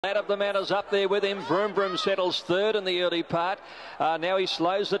Lad of the Manor's up there with him. Vroom Vroom settles third in the early part. Now he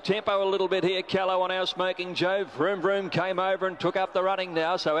slows the tempo a little bit here, Callow, on Our Smoking Joe. Vroom Vroom came over and took up the running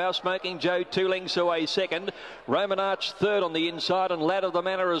now. So Our Smoking Joe 2 lengths away second. Roman Arch third on the inside, and Lad of the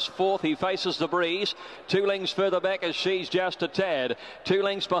Manor is fourth. He faces the breeze. 2 lengths further back as She's Just a Tad. 2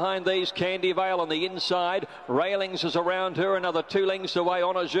 lengths behind these, Candy Vale on the inside. Railings is around her. Another 2 lengths away.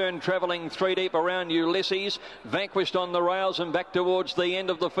 Honor Jeune travelling 3 deep around Ulysses. Vanquished on the rails and back towards the end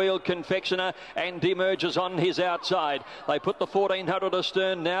of the field, Confectioner, and Demerges on his outside. They put the 1400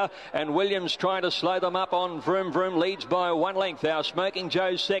 astern now, and Williams trying to slow them up on Vroom Vroom. Leads by 1 length. Our Smoking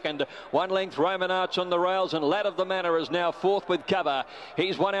Joe's second. 1 length Roman Arch on the rails, and Lad of the Manor is now fourth with cover.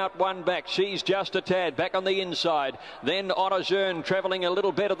 He's 1 out, 1 back. She's Just a Tad back on the inside. Then Honor Jeune travelling a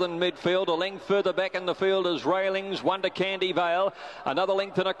little better than midfield. A length further back in the field is Railings. 1 to Candy Vale. Another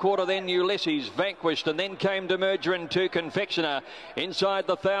length and a quarter then Ulysses. Vanquished, and then came Demerger and 2 Confectioner. Inside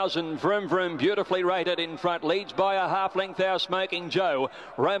the 1000, Vroom Vroom beautifully rated in front. Leads by a half length Our Smoking Joe.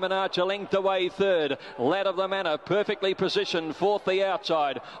 Roman Arch a length away third. Lad of the Manor perfectly positioned fourth the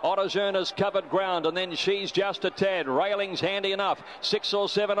outside. Honor Jeune has covered ground, and then She's Just a Tad. Railings handy enough. 6 or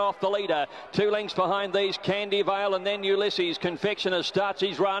 7 off the leader. 2 lengths behind these, Candy Vale, and then Ulysses. Confectioner starts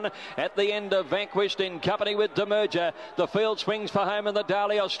his run at the end of Vanquished in company with Demerger. The field swings for home in the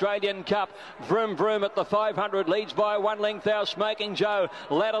Daly Australian Cup. Vroom Vroom at the 500 leads by 1 length Our Smoking Joe.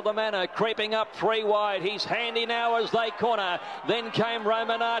 Lad of the Manor creeping up 3 wide. He's handy now as they corner. Then came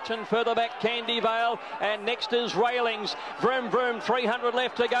Roman Arch, and further back Candy Vale, and next is Railings. Vroom Vroom 300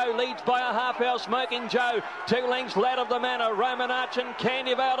 left to go. Leads by a half Our Smoking Joe. 2 lengths Lad of the Manor. Roman Arch and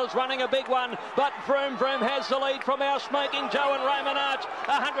Candy Vale is running a big one, but Vroom Vroom has the lead from Our Smoking Joe and Roman Arch.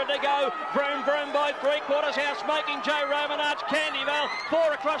 100 to go. Vroom Vroom by 3/4. Our Smoking Joe, Roman Arch, Candy Vale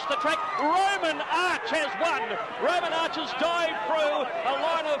 4 across the track. Roman Arch has won. Roman Arch has dived through a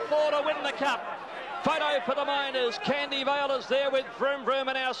line of 4 to win the cup. Photo for the Miners. Candy Vale is there with Vroom Vroom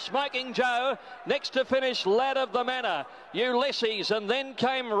and Our Smoking Joe. Next to finish, Lad of the Manor, Ulysses, and then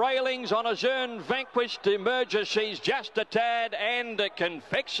came Railings. Honor Jeune, Vanquished, Demerger, She's Just a Tad, and a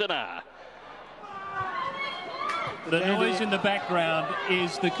Confectioner. The noise in the background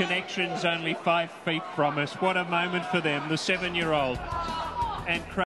is the Connections only 5 feet from us. What a moment for them, the 7-year-old. And